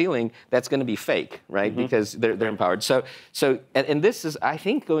glass ceiling that's going to be fake, right? Because they're empowered. And this is, I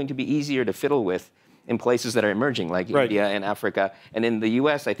think, going to be easier to fiddle with in places that are emerging, like India and Africa. And in the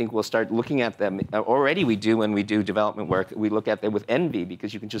US, I think we'll start looking at them. Already we do when we do development work. We look at them with envy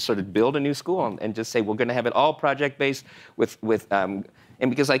because you can just sort of build a new school and just say, we're going to have it all project-based and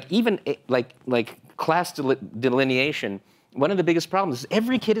because even class delineation, one of the biggest problems is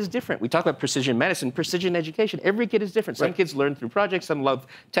every kid is different. We talk about precision medicine, precision education. Every kid is different. Some kids learn through projects, some love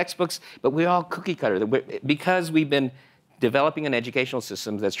textbooks, but we're all cookie cutter. Because we've been developing an educational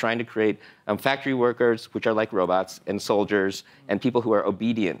system that's trying to create factory workers, which are like robots, and soldiers, and people who are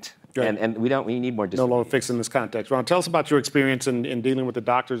obedient. And we need more discipline. No longer fixed in this context. Ron, tell us about your experience in dealing with the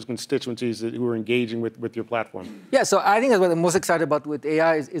doctors' constituencies who are engaging with your platform. Yeah, so I think that's what I'm most excited about with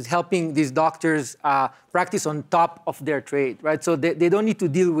AI is helping these doctors practice on top of their trade, right? So they don't need to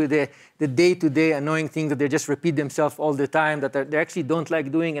deal with the day-to-day annoying things that they just repeat themselves all the time, that they actually don't like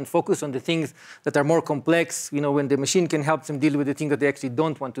doing, and focus on the things that are more complex, when the machine can help them deal with the things that they actually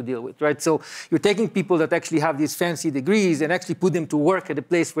don't want to deal with, right? So you're taking people that actually have these fancy degrees and actually put them to work at a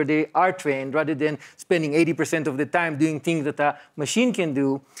place where they are trained, rather than spending 80% of the time doing things that a machine can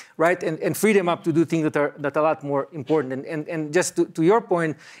do, right? And free them up to do things that are a lot more important. And just to your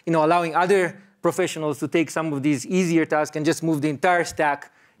point, allowing other professionals to take some of these easier tasks and just move the entire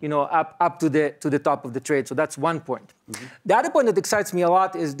stack up to the top of the trade. So that's one point. The other point that excites me a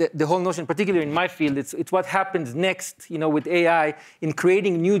lot is the whole notion, particularly in my field, it's what happens next, with AI in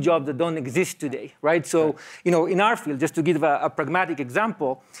creating new jobs that don't exist today, right? So, in our field, just to give a pragmatic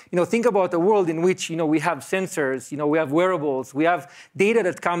example, think about a world in which, we have sensors, we have wearables, we have data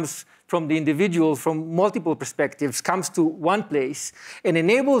that comes from the individual from multiple perspectives, comes to one place and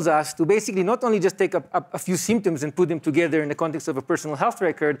enables us to basically not only just take a few symptoms and put them together in the context of a personal health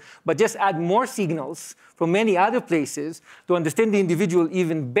record, but just add more signals from many other places to understand the individual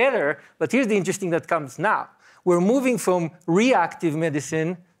even better. But here's the interesting that comes now. We're moving from reactive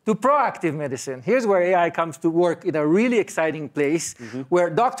medicine to proactive medicine. Here's where AI comes to work in a really exciting place, where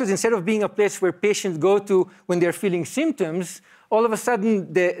doctors, instead of being a place where patients go to when they're feeling symptoms, all of a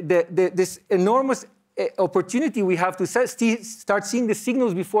sudden, this enormous opportunity we have to start seeing the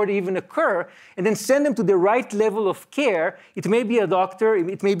signals before they even occur, and then send them to the right level of care. It may be a doctor,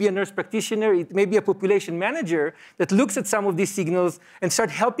 it may be a nurse practitioner, it may be a population manager that looks at some of these signals and start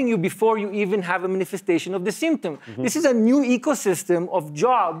helping you before you even have a manifestation of the symptom. This is a new ecosystem of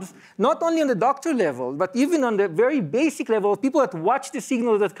jobs, not only on the doctor level, but even on the very basic level of people that watch the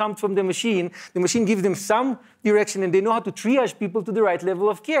signal that comes from the machine. The machine gives them some direction, and they know how to triage people to the right level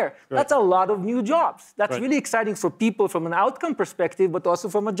of care. That's a lot of new jobs. That's really exciting for people from an outcome perspective, but also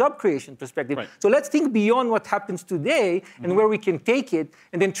from a job creation perspective. So let's think beyond what happens today and where we can take it,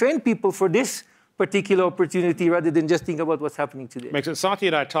 and then train people for this particular opportunity rather than just think about what's happening today. Makes sense. Satya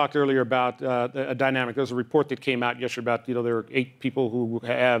and I talked earlier about a dynamic. There was a report that came out yesterday about, there are 8 people who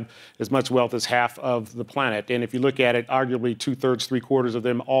have as much wealth as half of the planet. And if you look at it, arguably 2/3, 3/4 of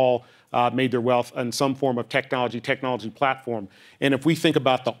them all made their wealth in some form of technology platform. And if we think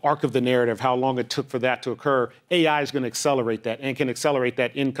about the arc of the narrative, how long it took for that to occur, AI is going to accelerate that and can accelerate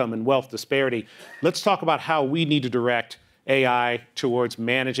that income and wealth disparity. Let's talk about how we need to direct AI towards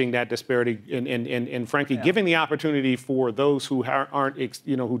managing that disparity and frankly, giving the opportunity for those who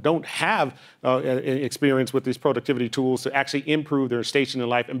who don't have experience with these productivity tools to actually improve their station in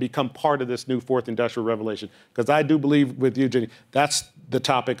life and become part of this new fourth industrial revolution. Because I do believe with you, Ginni, that's the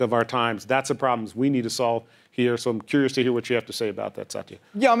topic of our times. That's the problems we need to solve here. So I'm curious to hear what you have to say about that, Satya.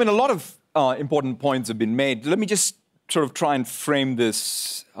 Yeah, a lot of important points have been made. Let me just sort of try and frame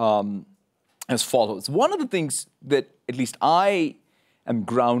this as follows. One of the things that at least I am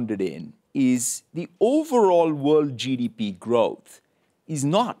grounded in is the overall world GDP growth is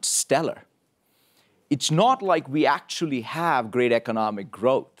not stellar. It's not like we actually have great economic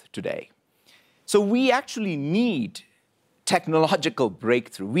growth today. So we actually need technological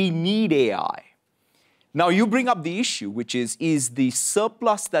breakthrough. We need AI. Now, you bring up the issue, which is the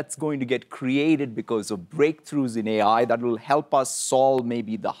surplus that's going to get created because of breakthroughs in AI that will help us solve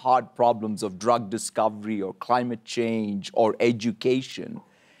maybe the hard problems of drug discovery or climate change or education,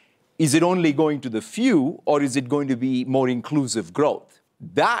 Is it only going to the few, or is it going to be more inclusive growth?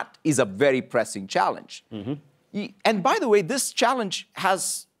 That is a very pressing challenge. And by the way, this challenge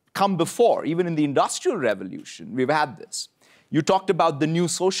has come before. Even in the Industrial Revolution, we've had this. You talked about the new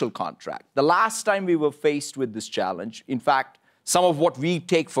social contract. The last time we were faced with this challenge, in fact, some of what we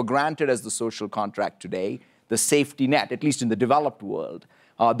take for granted as the social contract today, the safety net, at least in the developed world,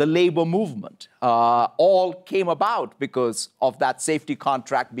 the labor movement, all came about because of that safety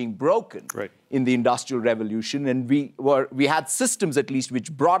contract being broken in the Industrial Revolution. And we had systems, at least,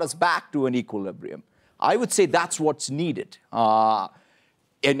 which brought us back to an equilibrium. I would say that's what's needed.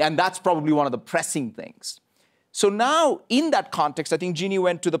 And that's probably one of the pressing things. So now, in that context, I think Ginni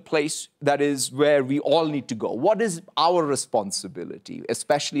went to the place that is where we all need to go. What is our responsibility,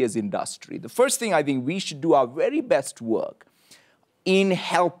 especially as industry? The first thing I think we should do our very best work in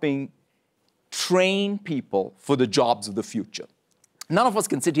helping train people for the jobs of the future. None of us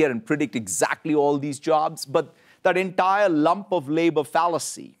can sit here and predict exactly all these jobs, but that entire lump of labor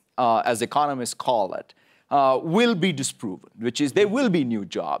fallacy, as economists call it, will be disproven, which is there will be new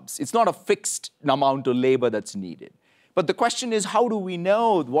jobs. It's not a fixed amount of labor that's needed. But the question is, how do we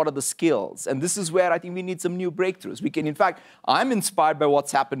know what are the skills? And this is where I think we need some new breakthroughs. We can, in fact, I'm inspired by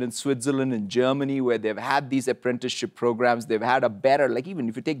what's happened in Switzerland and Germany, where they've had these apprenticeship programs. They've had a better, like even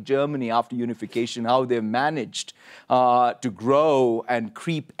if you take Germany after unification, how they've managed to grow and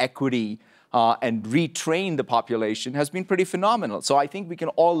creep equity and retrain the population has been pretty phenomenal. So I think we can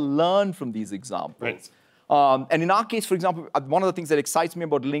all learn from these examples. And in our case, for example, one of the things that excites me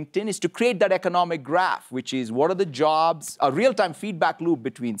about LinkedIn is to create that economic graph, which is what are the jobs, a real-time feedback loop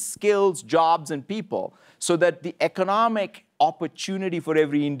between skills, jobs, and people, so that the economic opportunity for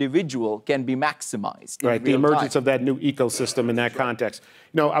every individual can be maximized. Right, the emergence of that new ecosystem in that context.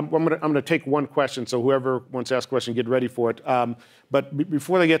 You know, I'm going to take one question, so whoever wants to ask a question, get ready for it. But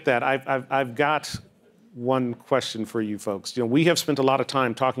before they get that, I've got one question for you folks. You know, we have spent a lot of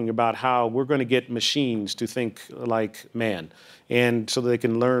time talking about how we're going to get machines to think like man, and so they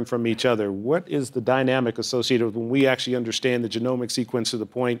can learn from each other. What is the dynamic associated with when we actually understand the genomic sequence to the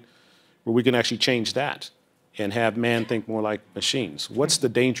point where we can actually change that and have man think more like machines? What's the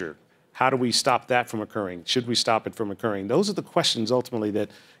danger? How do we stop that from occurring? Should we stop it from occurring? Those are the questions ultimately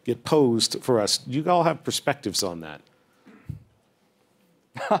that get posed for us. You all have perspectives on that.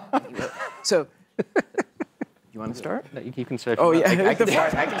 So, you want to start? No, you can start. Oh, yeah. I can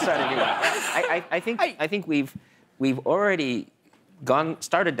start if you want. I think we've already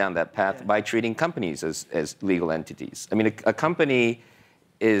started down that path by treating companies as legal entities. I mean, a company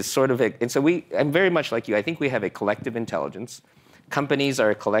is sort of and so I'm very much like you. I think we have a collective intelligence. Companies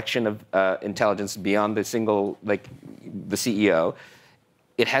are a collection of intelligence beyond the single, like the CEO.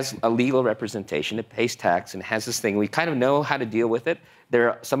 It has a legal representation. It pays tax and has this thing. We kind of know how to deal with it.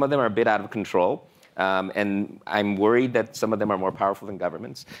 Some of them are a bit out of control. And I'm worried that some of them are more powerful than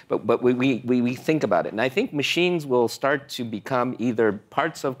governments. But we think about it. And I think machines will start to become either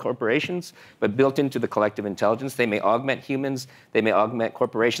parts of corporations, but built into the collective intelligence. They may augment humans. They may augment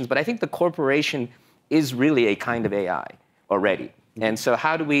corporations. But I think the corporation is really a kind of AI already. And so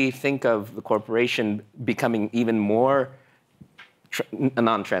how do we think of the corporation becoming even more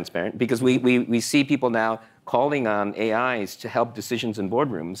non-transparent? Because we see people now calling on AIs to help decisions in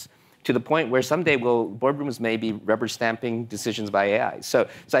boardrooms, to the point where someday boardrooms may be rubber stamping decisions by AI. So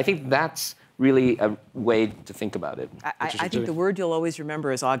I think that's really a way to think about it. I think the word you'll always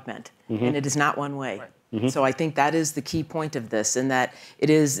remember is augment, and it is not one way. Right. So I think that is the key point of this, in that it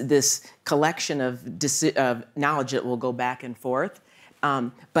is this collection of knowledge that will go back and forth.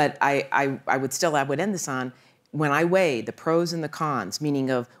 But I would end this on, when I weigh the pros and the cons,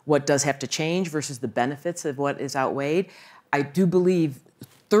 meaning of what does have to change versus the benefits of what is outweighed, I do believe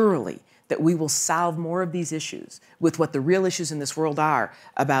thoroughly that we will solve more of these issues with what the real issues in this world are,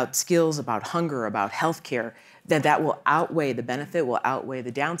 about skills, about hunger, about healthcare, that will outweigh the benefit, will outweigh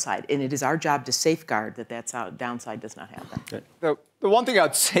the downside. And it is our job to safeguard that downside does not happen. The one thing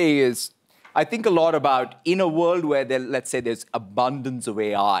I'd say is, I think a lot about, in a world where let's say there's abundance of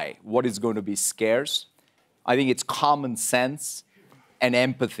AI, what is going to be scarce? I think it's common sense and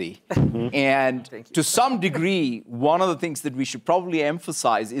empathy. And to some degree, one of the things that we should probably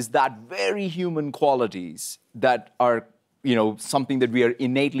emphasize is that very human qualities that are, something that we are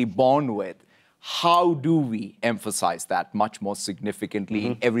innately born with. How do we emphasize that much more significantly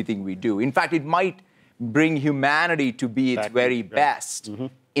in everything we do? In fact, it might bring humanity to be its very best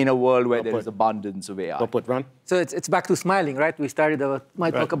in a world where there is abundance of AI. Ron? So it's back to smiling, right? We started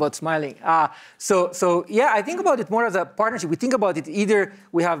my talk about smiling. So yeah, I think about it more as a partnership. We think about it either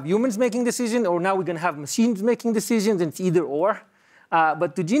we have humans making decisions, or now we're going to have machines making decisions, and it's either or.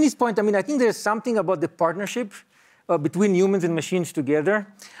 But to Ginni's point, I mean, I think there's something about the partnership between humans and machines together,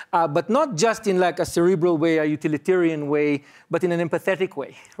 but not just in like a cerebral way, a utilitarian way, but in an empathetic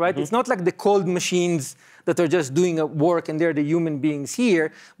way, right? It's not like the cold machines that are just doing a work and they're the human beings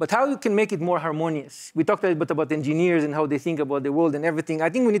here, but how you can make it more harmonious. We talked a bit about engineers and how they think about the world and everything. I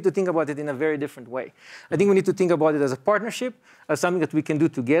think we need to think about it in a very different way. I think we need to think about it as a partnership, as something that we can do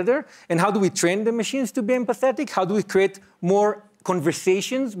together. And how do we train the machines to be empathetic? How do we create more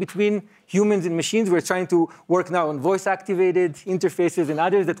conversations between humans and machines? We're trying to work now on voice-activated interfaces and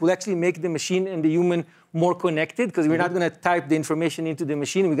others that will actually make the machine and the human more connected, because we're not going to type the information into the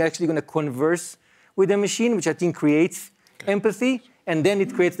machine. We're actually going to converse with the machine, which I think creates empathy, and then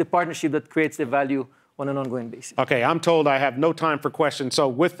it creates the partnership that creates the value on an ongoing basis. Okay, I'm told I have no time for questions. So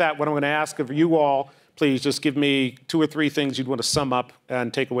with that, what I'm going to ask of you all, please just give me 2 or 3 things you'd want to sum up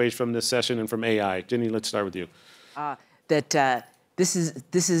and takeaways from this session and from AI. Ginni, let's start with you. This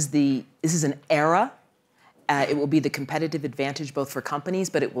is an era. It will be the competitive advantage both for companies,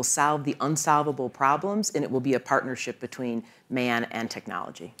 but it will solve the unsolvable problems, and it will be a partnership between man and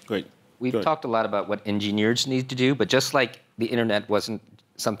technology. Great. We've talked a lot about what engineers need to do, but just like the internet wasn't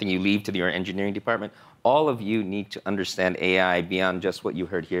something you leave to your engineering department, all of you need to understand AI beyond just what you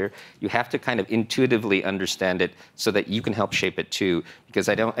heard here. You have to kind of intuitively understand it so that you can help shape it too. Because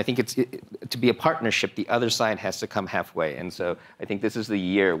I think to be a partnership, the other side has to come halfway. And so I think this is the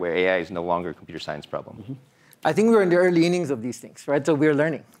year where AI is no longer a computer science problem. Mm-hmm. I think we're in the early innings of these things, right? So we're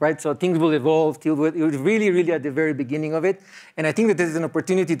learning, right? So things will evolve. We're really, really at the very beginning of it. And I think that this is an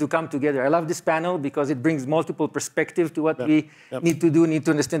opportunity to come together. I love this panel because it brings multiple perspectives to what we need to do. We need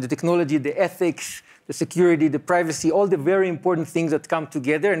to understand the technology, the ethics, the security, the privacy, all the very important things that come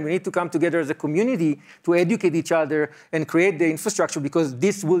together. And we need to come together as a community to educate each other and create the infrastructure, because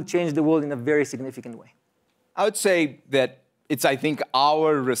this will change the world in a very significant way. I would say that it's, I think,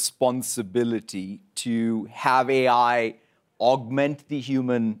 our responsibility to have AI augment the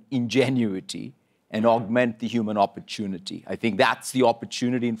human ingenuity and augment the human opportunity. I think that's the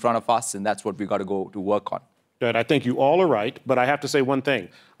opportunity in front of us, and that's what we've got to go to work on. Good. I think you all are right, but I have to say one thing.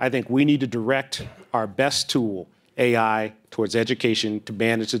 I think we need to direct our best tool, AI, towards education to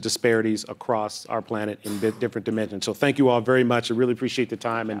manage the disparities across our planet in different dimensions. So thank you all very much. I really appreciate the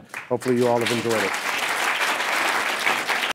time, and hopefully you all have enjoyed it.